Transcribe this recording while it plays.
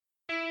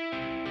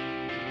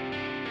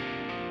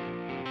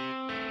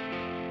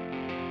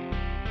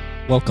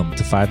Welcome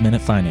to 5 Minute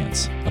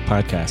Finance, a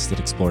podcast that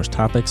explores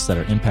topics that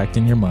are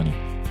impacting your money.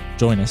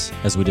 Join us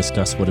as we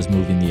discuss what is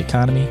moving the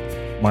economy,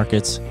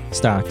 markets,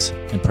 stocks,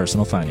 and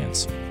personal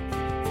finance.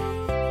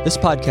 This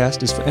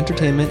podcast is for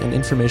entertainment and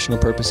informational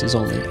purposes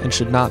only and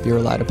should not be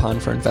relied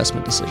upon for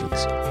investment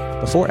decisions.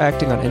 Before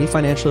acting on any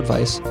financial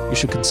advice, you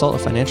should consult a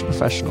financial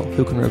professional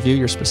who can review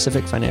your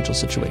specific financial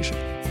situation.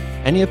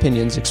 Any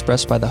opinions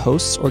expressed by the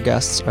hosts or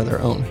guests are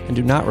their own and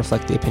do not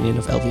reflect the opinion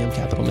of LVM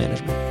Capital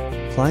Management.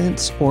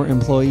 Clients or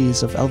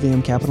employees of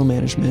LVM Capital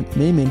Management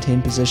may maintain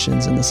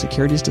positions in the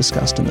securities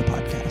discussed in the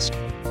podcast.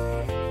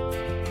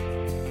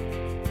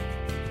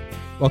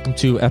 Welcome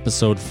to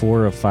episode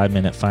 4 of 5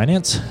 Minute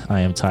Finance.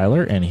 I am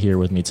Tyler, and here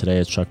with me today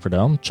is Chuck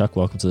Friedel. Chuck,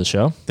 welcome to the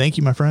show. Thank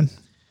you, my friend.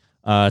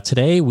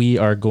 Today we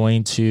are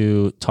going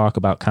to talk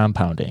about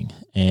compounding.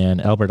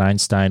 And Albert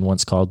Einstein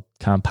once called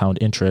compound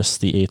interest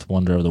the eighth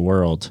wonder of the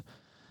world.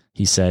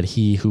 He said,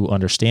 "He who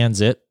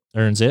understands it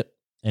earns it,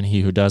 and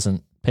he who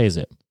doesn't pays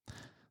it."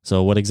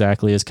 So what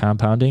exactly is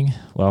compounding?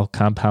 Well,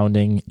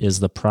 compounding is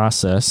the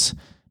process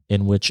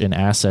in which an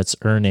asset's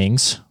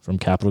earnings from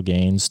capital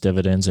gains,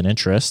 dividends, and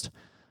interest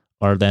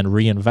are then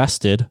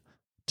reinvested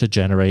to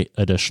generate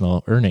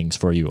additional earnings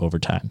for you over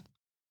time.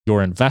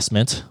 Your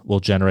investment will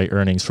generate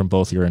earnings from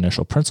both your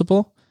initial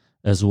principal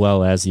as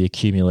well as the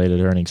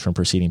accumulated earnings from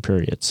preceding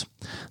periods.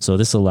 So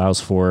this allows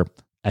for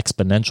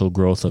exponential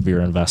growth of your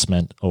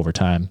investment over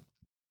time.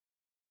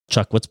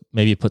 Chuck, let's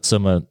maybe put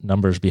some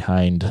numbers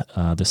behind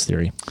this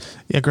theory.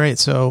 Yeah, great.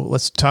 So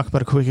let's talk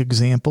about a quick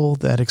example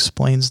that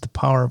explains the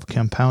power of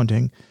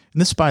compounding.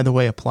 And this, by the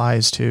way,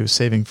 applies to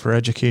saving for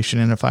education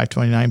in a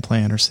 529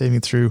 plan or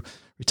saving through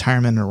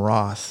retirement in a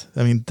Roth.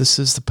 I mean, this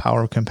is the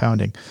power of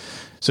compounding.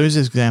 So here's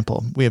an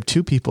example. We have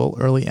two people,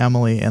 early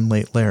Emily and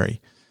late Larry.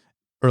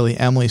 Early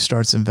Emily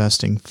starts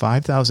investing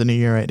 $5,000 a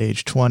year at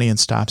age 20 and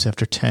stops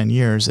after 10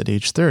 years at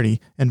age 30,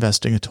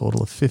 investing a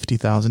total of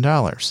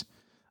 $50,000.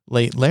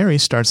 Late Larry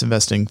starts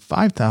investing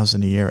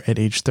 $5,000 a year at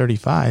age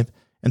 35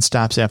 and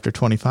stops after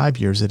 25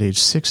 years at age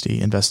 60,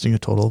 investing a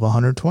total of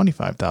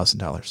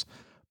 $125,000,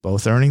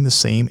 both earning the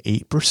same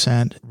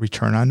 8%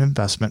 return on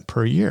investment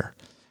per year.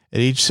 At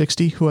age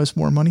 60, who has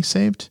more money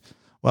saved?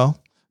 Well,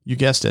 you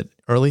guessed it.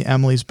 Early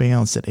Emily's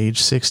balance at age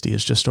 60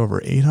 is just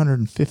over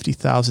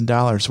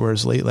 $850,000,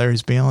 whereas late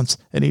Larry's balance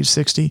at age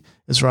 60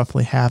 is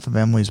roughly half of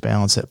Emily's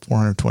balance at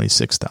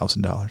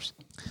 $426,000.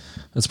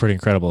 That's pretty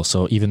incredible.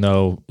 So even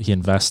though he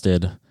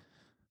invested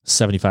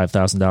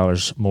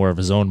 $75,000 more of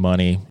his own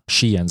money,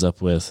 she ends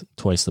up with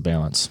twice the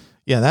balance.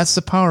 Yeah, that's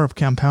the power of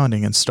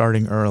compounding and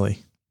starting early.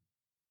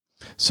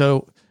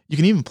 So you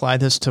can even apply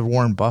this to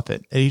Warren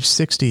Buffett. At age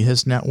 60,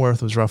 his net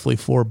worth was roughly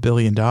 $4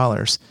 billion.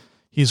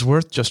 He's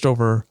worth just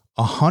over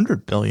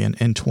 $100 billion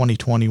in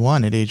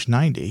 2021 at age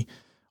 90.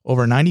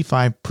 Over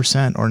 95%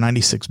 or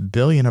 $96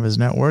 billion of his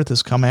net worth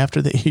has come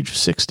after the age of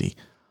 60.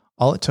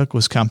 All it took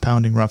was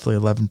compounding roughly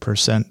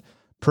 11%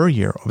 per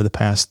year over the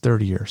past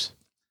 30 years.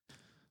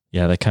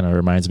 Yeah, that kind of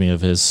reminds me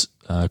of his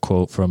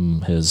quote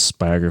from his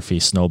biography,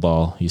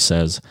 Snowball. He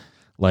says,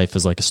 "Life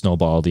is like a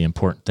snowball. The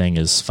important thing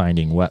is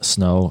finding wet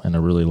snow and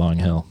a really long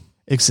hill."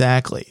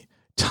 Exactly.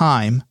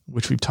 Time,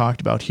 which we've talked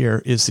about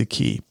here, is the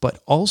key, but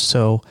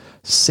also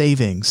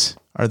savings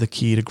are the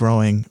key to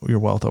growing your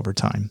wealth over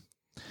time.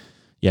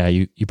 Yeah,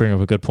 you bring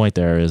up a good point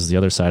there. Is the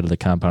other side of the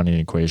compounding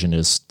equation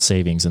is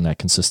savings and that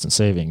consistent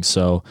savings.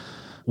 So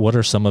what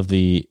are some of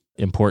the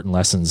important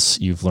lessons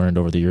you've learned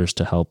over the years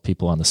to help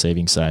people on the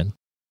savings side?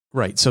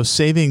 Right. So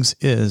savings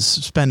is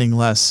spending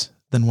less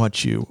than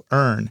what you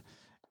earn.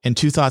 And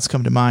two thoughts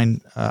come to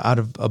mind out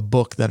of a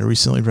book that I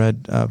recently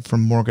read from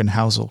Morgan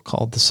Housel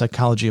called The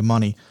Psychology of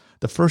Money.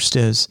 The first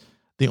is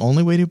the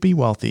only way to be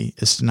wealthy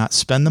is to not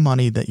spend the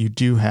money that you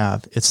do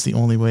have. It's the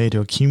only way to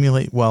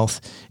accumulate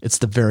wealth. It's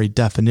the very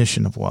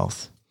definition of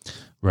wealth.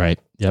 Right.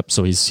 Yep.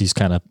 So he's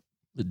kind of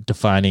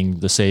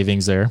defining the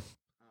savings there.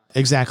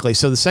 Exactly.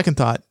 So the second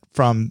thought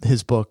from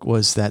his book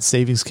was that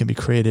savings can be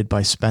created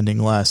by spending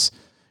less.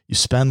 You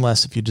spend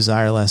less if you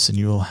desire less, and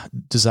you will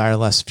desire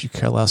less if you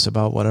care less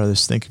about what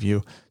others think of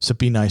you. So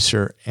be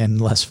nicer and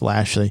less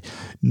flashy.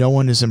 No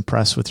one is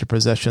impressed with your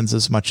possessions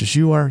as much as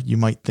you are. You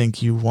might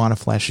think you want a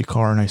flashy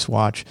car or a nice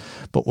watch,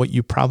 but what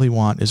you probably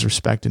want is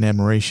respect and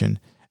admiration,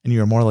 and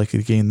you are more likely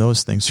to gain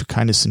those things through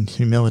kindness and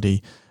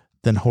humility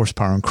than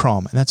horsepower and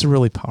chrome. And that's a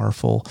really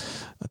powerful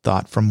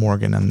thought from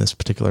Morgan in this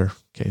particular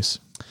case.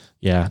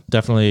 Yeah,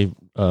 definitely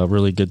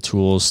really good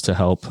tools to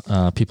help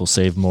people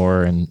save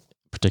more, and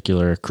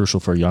particular crucial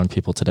for young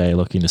people today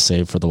looking to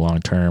save for the long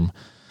term.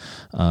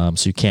 So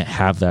you can't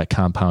have that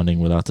compounding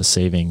without the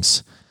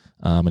savings.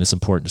 And it's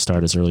important to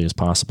start as early as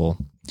possible.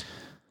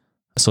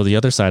 So the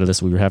other side of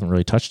this we haven't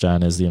really touched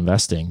on is the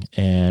investing.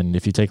 And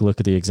if you take a look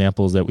at the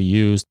examples that we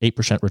used,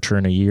 8%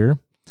 return a year,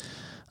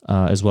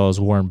 as well as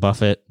Warren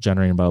Buffett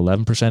generating about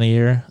 11% a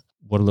year.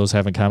 What do those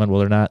have in common? Well,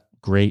 they're not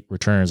great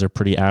returns. They're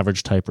pretty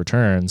average type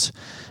returns.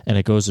 And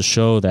it goes to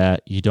show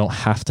that you don't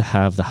have to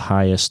have the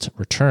highest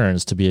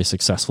returns to be a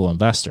successful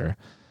investor.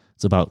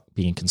 It's about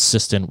being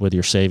consistent with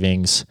your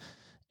savings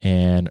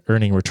and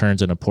earning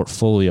returns in a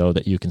portfolio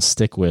that you can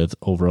stick with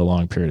over a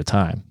long period of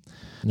time.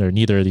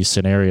 neither of these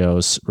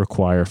scenarios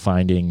require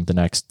finding the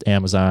next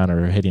Amazon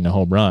or hitting a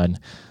home run,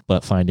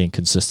 but finding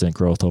consistent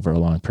growth over a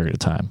long period of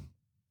time.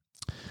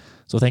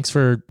 So thanks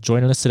for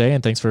joining us today,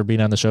 and thanks for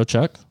being on the show,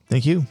 Chuck.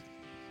 Thank you.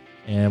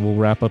 And we'll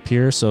wrap up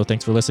here. So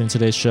thanks for listening to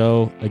today's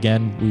show.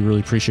 Again, we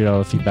really appreciate all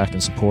the feedback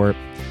and support.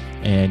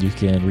 And you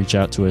can reach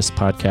out to us,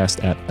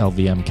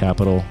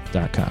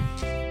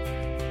 podcast@lvmcapital.com.